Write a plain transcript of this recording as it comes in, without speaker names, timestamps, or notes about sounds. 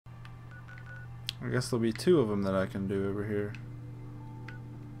I guess there'll be two of them that I can do over here.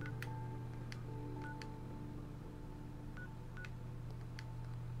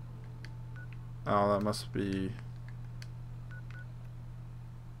 Oh, that must be...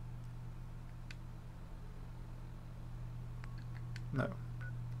 No.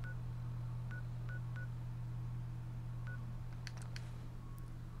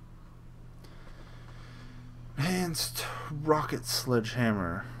 Enhanced rocket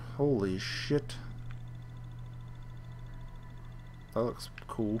sledgehammer. Holy shit. That looks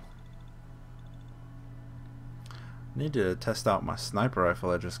cool. Need to test out my sniper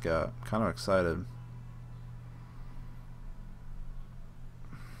rifle I just got. Kind of excited.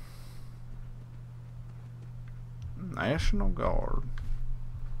 National Guard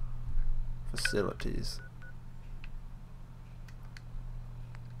facilities.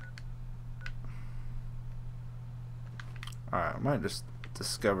 Alright, I might just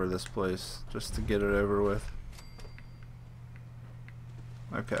discover this place just to get it over with.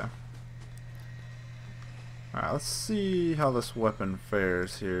 Okay. Alright, let's see how this weapon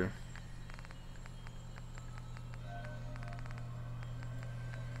fares here.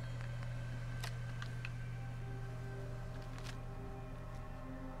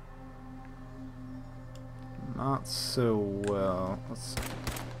 Not so well. Let's see.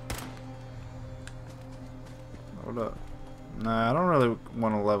 Hold up. Nah, I don't really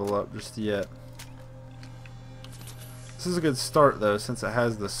want to level up just yet. This is a good start though, since it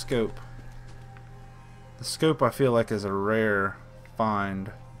has the scope. The scope I feel like is a rare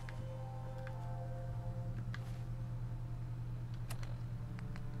find.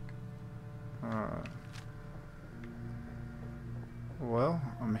 Alright. Well,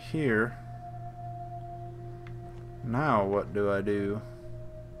 I'm here. Now what do I do?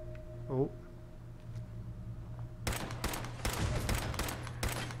 Oh.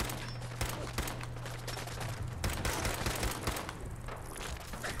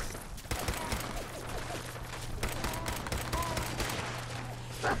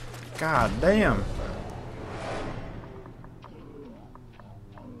 God damn.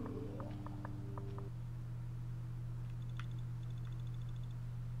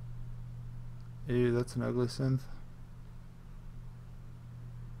 Ew, that's an ugly synth.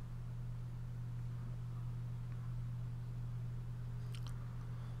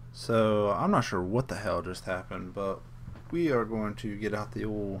 So, I'm not sure what the hell just happened, but we are going to get out the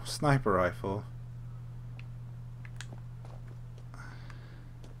old sniper rifle.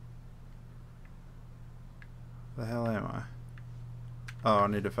 The hell am I? Oh, I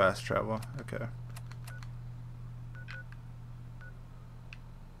need to fast travel. Okay.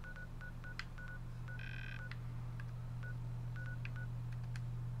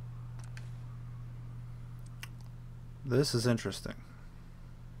 This is interesting.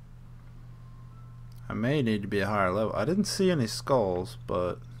 I may need to be a higher level. I didn't see any skulls,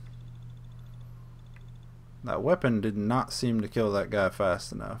 but that weapon did not seem to kill that guy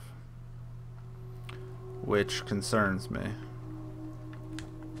fast enough, which concerns me.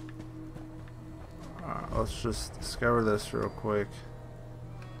 Alright, let's just discover this real quick.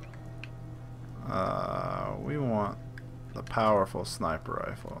 We want the powerful sniper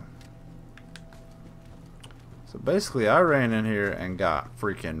rifle. So basically I ran in here and got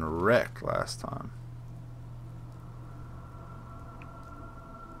freaking wrecked last time.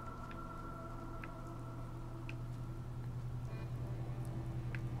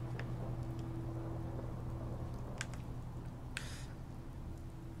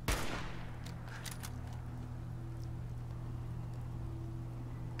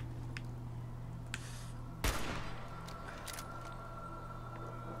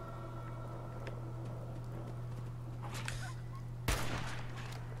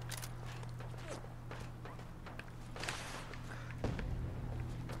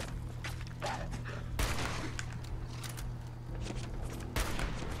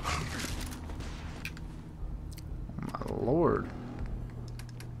 Lord.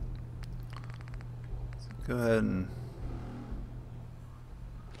 Let's go ahead and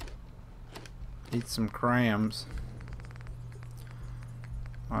eat some crams.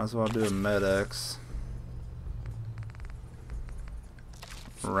 Might as well do a med-X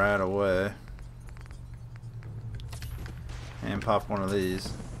right away and pop one of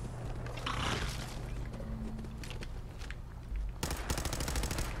these.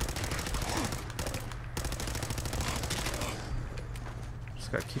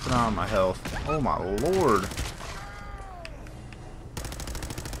 Gotta keep an eye on my health. Oh my lord.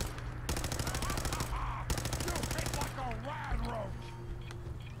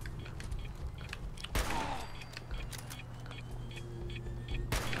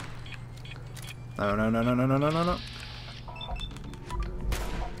 No, no, no, no, no, no, no, no, no.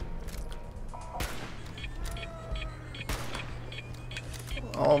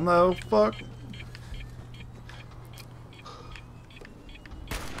 Oh no, fuck.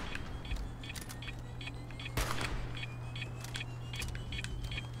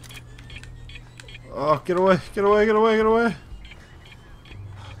 Oh, get away, get away, get away, get away.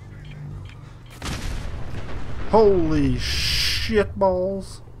 Holy shit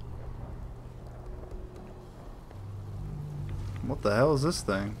balls. What the hell is this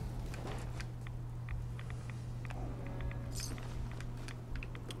thing?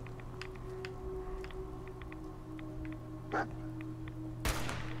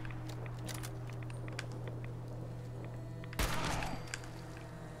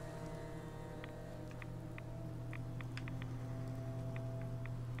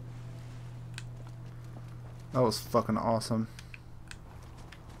 That was fucking awesome.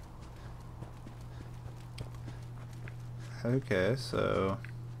 Okay, so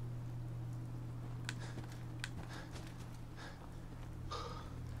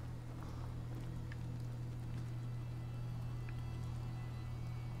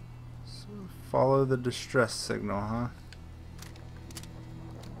follow the distress signal, huh?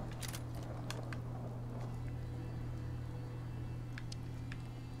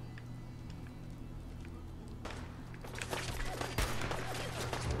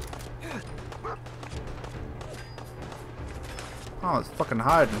 Oh, it's fucking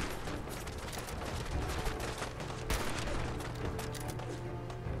hiding.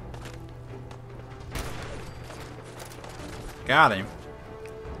 Got him.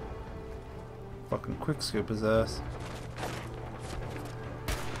 Fucking quick scoop his ass.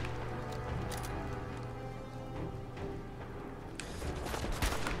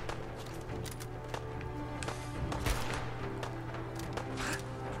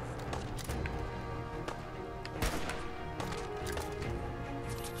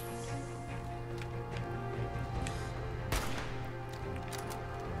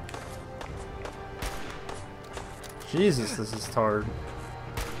 Jesus, this is hard.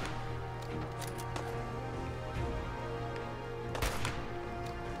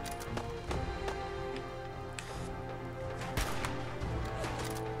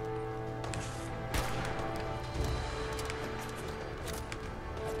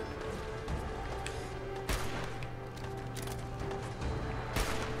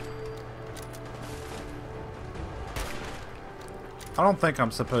 I don't think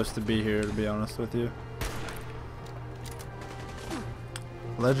I'm supposed to be here, to be honest with you.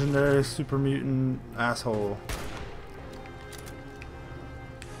 Legendary super mutant asshole.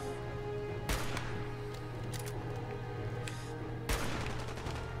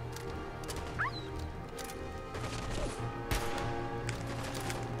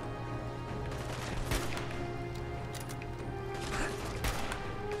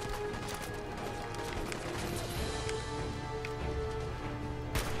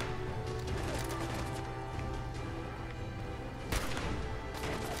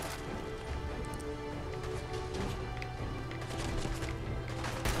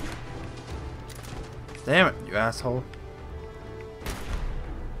 Damn it, you asshole.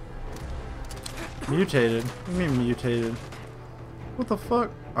 Mutated? What do you mean mutated? What the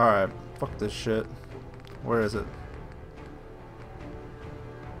fuck? Alright, fuck this shit. Where is it?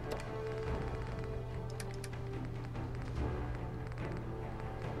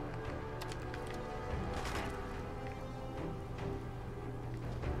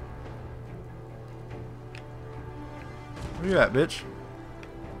 Where you at, bitch?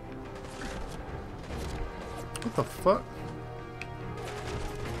 What the fuck?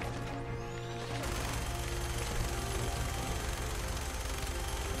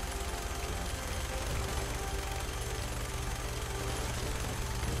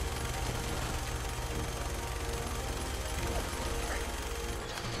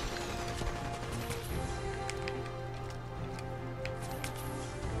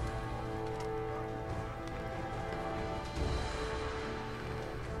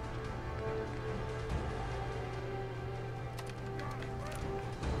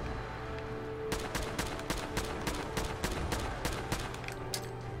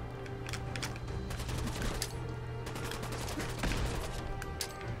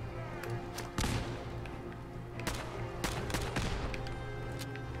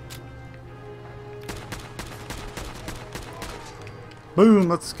 Boom,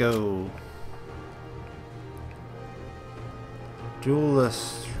 let's go.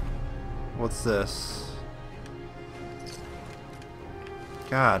 Duelist. What's this?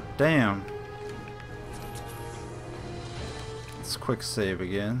 God damn. Let's quick save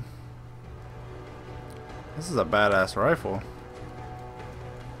again. This is a badass rifle.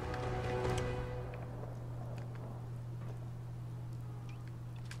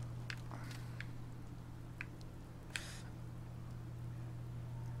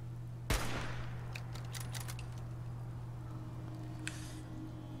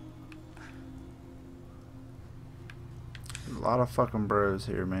 A lot of fucking bros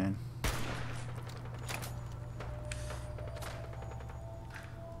here, man.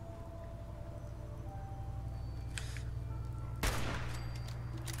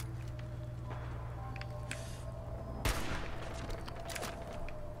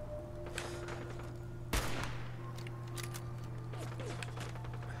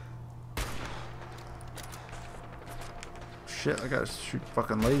 Shit, I gotta shoot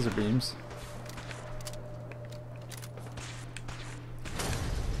fucking laser beams.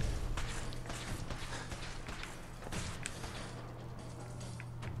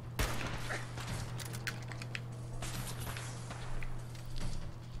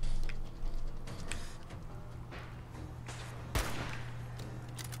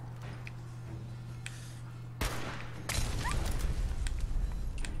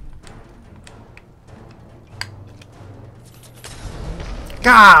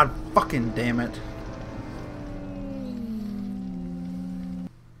 God fucking damn it.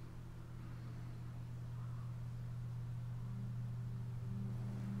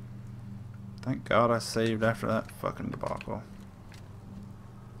 Thank God I saved after that fucking debacle.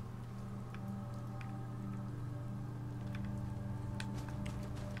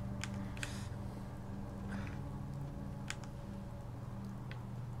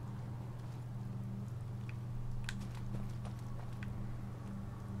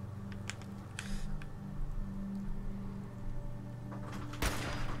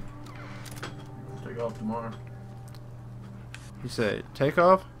 Take off tomorrow. You say take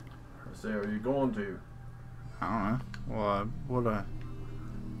off? I say, are you going to? I don't know. Why would I?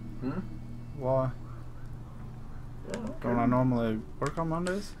 Why? Yeah, okay. Don't I normally work on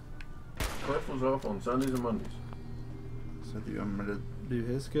Mondays? Cliff was off on Sundays and Mondays. So do you want me to do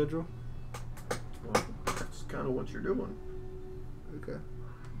his schedule? Well, that's kind of what you're doing. Okay.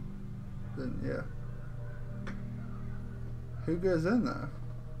 Then yeah. Who goes in though?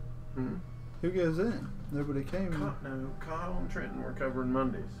 Who goes in? Nobody came. No, Kyle and Trenton were covering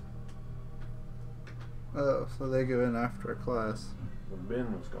Mondays. Oh, so they go in after a class. When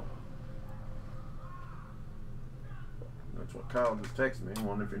Ben was gone. That's what Kyle just texted me.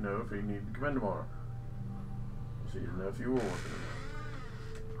 Wanted if you know if he needed to come in tomorrow. So he didn't know if you were working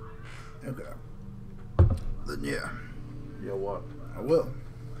or not. Okay. Then yeah. Yeah, what? I will.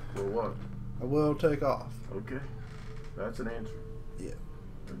 Well, what? I will take off. Okay. That's an answer. Yeah.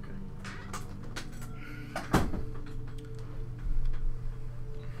 Okay.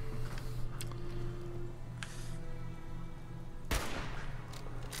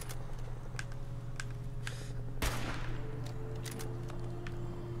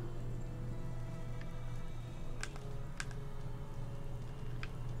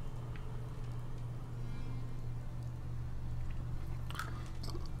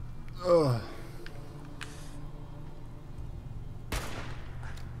 Ugh.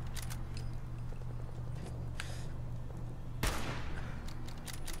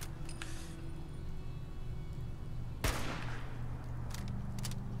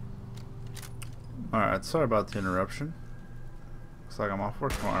 Alright, sorry about the interruption. Looks like I'm off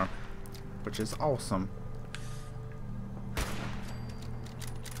work tomorrow, which is awesome.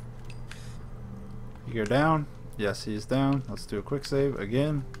 You go down? Yes, he's down. Let's do a quick save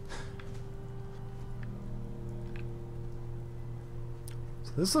again.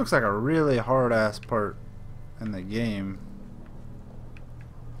 So this looks like a really hard ass part in the game.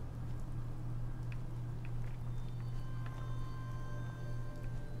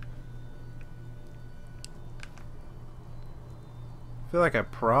 I feel like I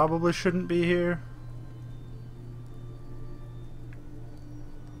probably shouldn't be here.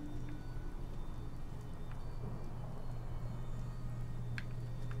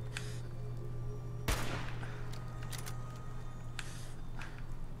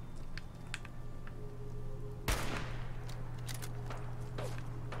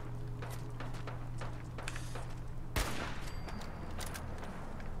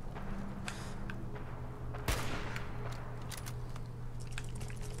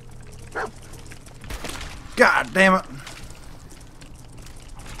 God damn it.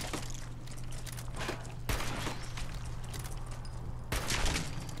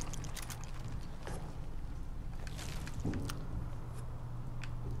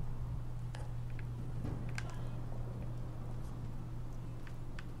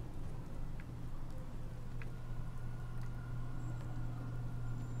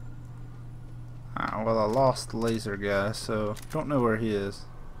 well, I lost laser guy, so don't know where he is.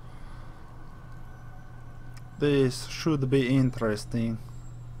 This should be interesting.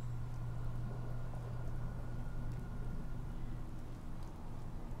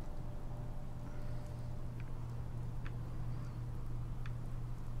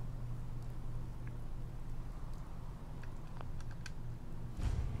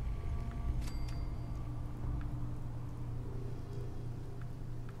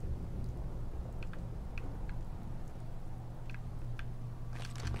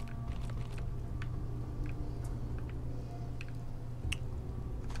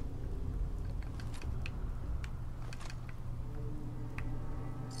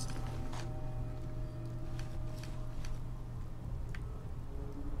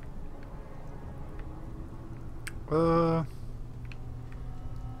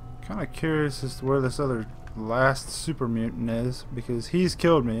 Kind of curious as to where this other last super mutant is, because he's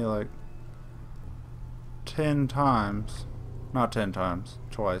killed me like 10 times. Not 10 times,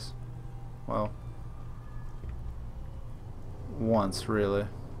 twice. Well, once really.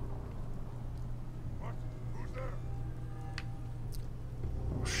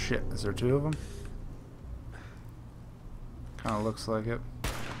 Oh shit, is there two of them? Kind of looks like it.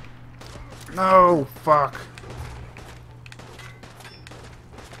 No, fuck.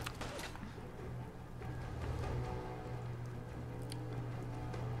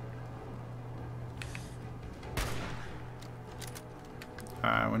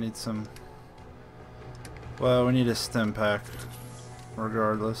 Alright, we need some... Well, we need a stim pack,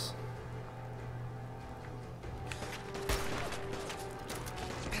 regardless.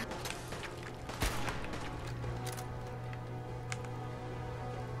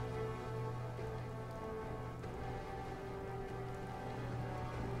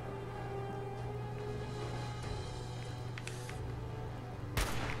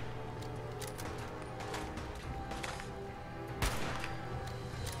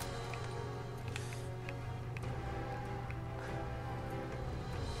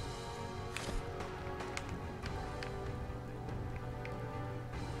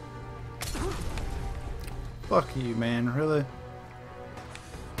 Fuck you, man, really?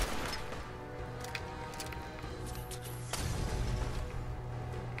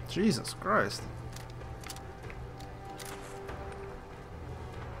 Jesus Christ.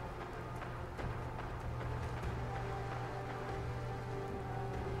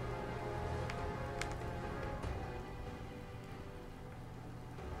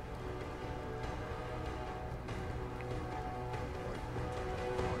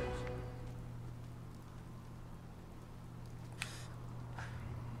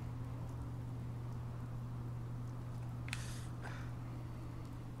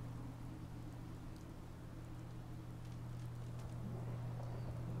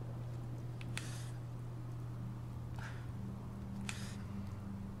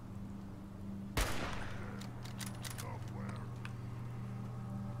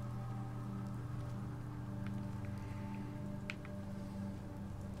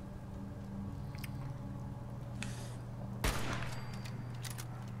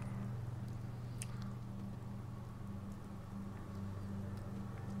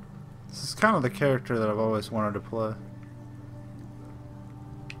 This is kind of the character that I've always wanted to play.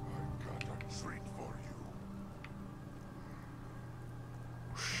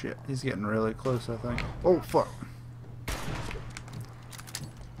 Oh, shit, he's getting really close, I think. Oh, fuck.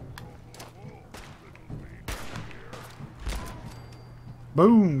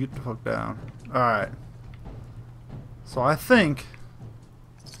 Boom, get the fuck down. Alright. So I think,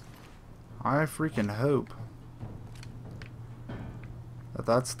 I freaking hope that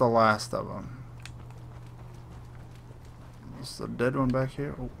that's the last of them. Is the dead one back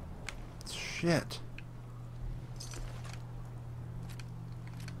here? Oh, shit.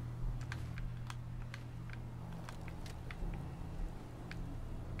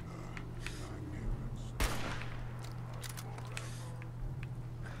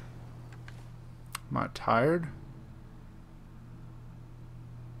 Am I tired?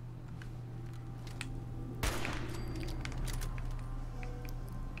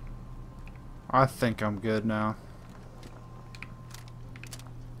 I think I'm good now.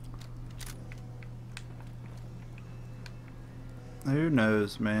 Who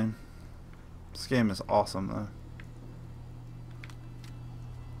knows, man? This game is awesome, though.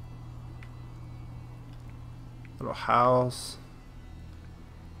 Little house.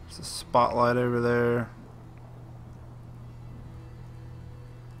 There's a spotlight over there.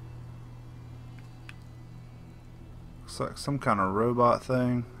 Looks like some kind of robot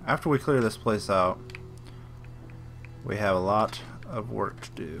thing. After we clear this place out, we have a lot of work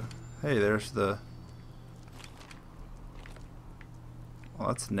to do. Hey, there's the Well,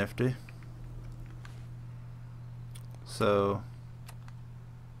 that's nifty. So,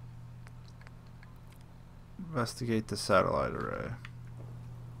 investigate the satellite array.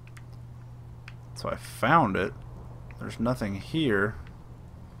 So I found it. There's nothing here.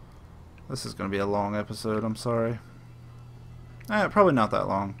 This is going to be a long episode, I'm sorry. Probably not that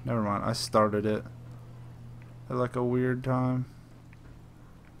long. Never mind. I started it at like a weird time.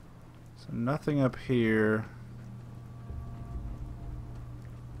 So nothing up here.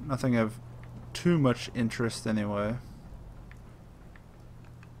 Nothing of too much interest anyway.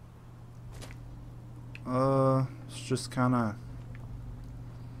 Let's just kind of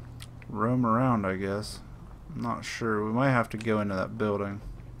roam around, I guess. I'm not sure. We might have to go into that building.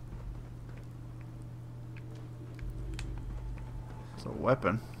 It's a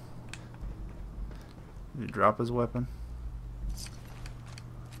weapon. Did he drop his weapon?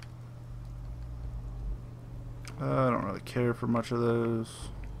 I don't really care for much of those.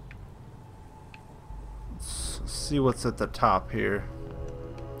 Let's see what's at the top here.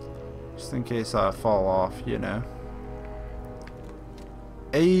 Just in case I fall off, you know.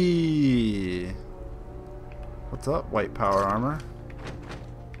 Hey! What's up, white power armor?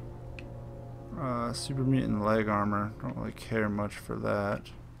 Super mutant leg armor. Don't really care much for that.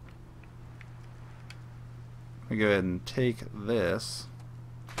 Let me go ahead and take this.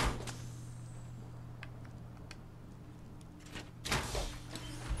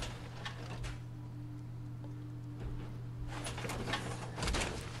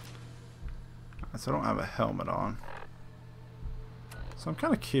 So I don't have a helmet on. So I'm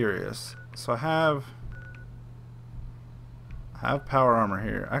kind of curious. So I have power armor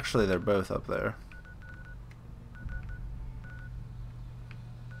here. Actually, they're both up there.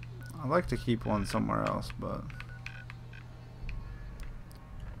 I'd like to keep one somewhere else, but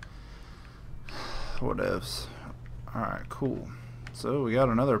whatevs. Alright, cool. So we got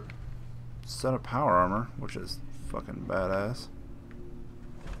another set of power armor, which is fucking badass.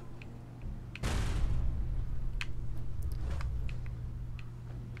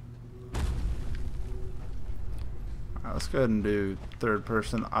 Alright, let's go ahead and do third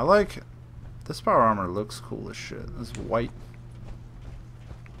person. I like this power armor. Looks cool as shit. This white.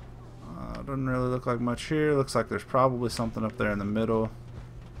 Doesn't really look like much here. Looks like there's probably something up there in the middle.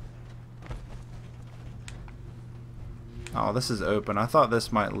 Oh, this is open. I thought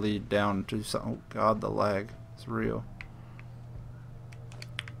this might lead down to something. Oh god, the lag. It's real.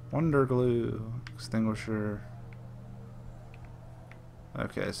 Wonder glue. Extinguisher.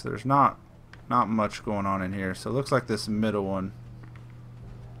 Okay, so there's not much going on in here. So it looks like this middle one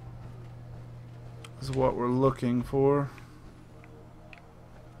is what we're looking for.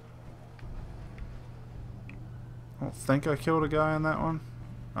 I don't think I killed a guy in that one.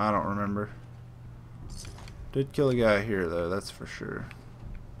 I don't remember. Did kill a guy here though, that's for sure.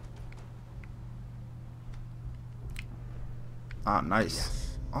 Ah,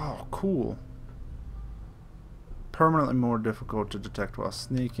 nice. Oh, cool. Permanently more difficult to detect while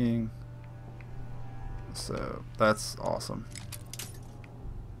sneaking. So, that's awesome.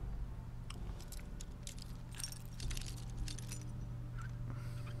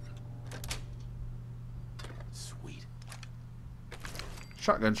 Sweet.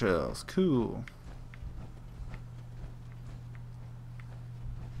 Shotgun shells, cool.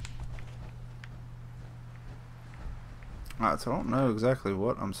 Alright, so I don't know exactly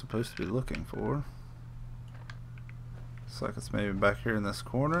what I'm supposed to be looking for. Looks like it's maybe back here in this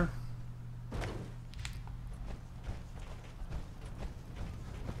corner.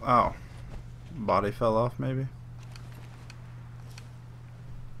 Oh. Body fell off maybe?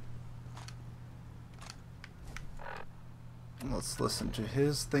 Let's listen to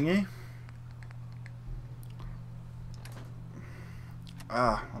his thingy.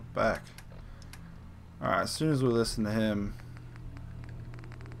 Ah, I'm back. Alright, as soon as we listen to him.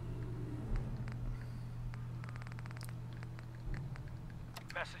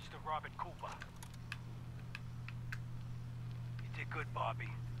 Message to Robert Cooper. You did good, Bobby.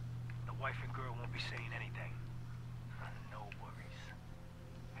 The wife and girl won't be saying anything. No worries.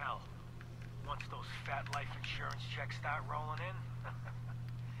 Hell, once those fat life insurance checks start rolling in,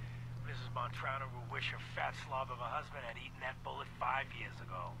 Mrs. Montrano will wish her fat slob of a husband had eaten that bullet 5 years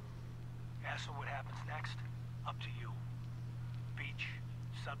ago. As for what happens next, up to you. Beach,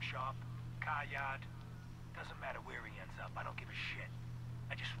 sub shop, car yard. Doesn't matter where he ends up, I don't give a shit.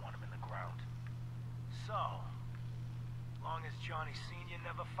 I just want him in the ground. So, long as Johnny Sr.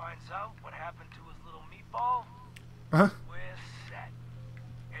 never finds out what happened to his little meatball, we're set.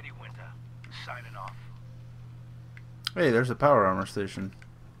 Eddie Winter, signing off. Hey, there's a power armor station.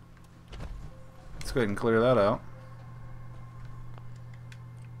 Let's go ahead and clear that out.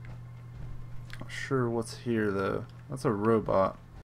 Sure what's here though. That's a robot.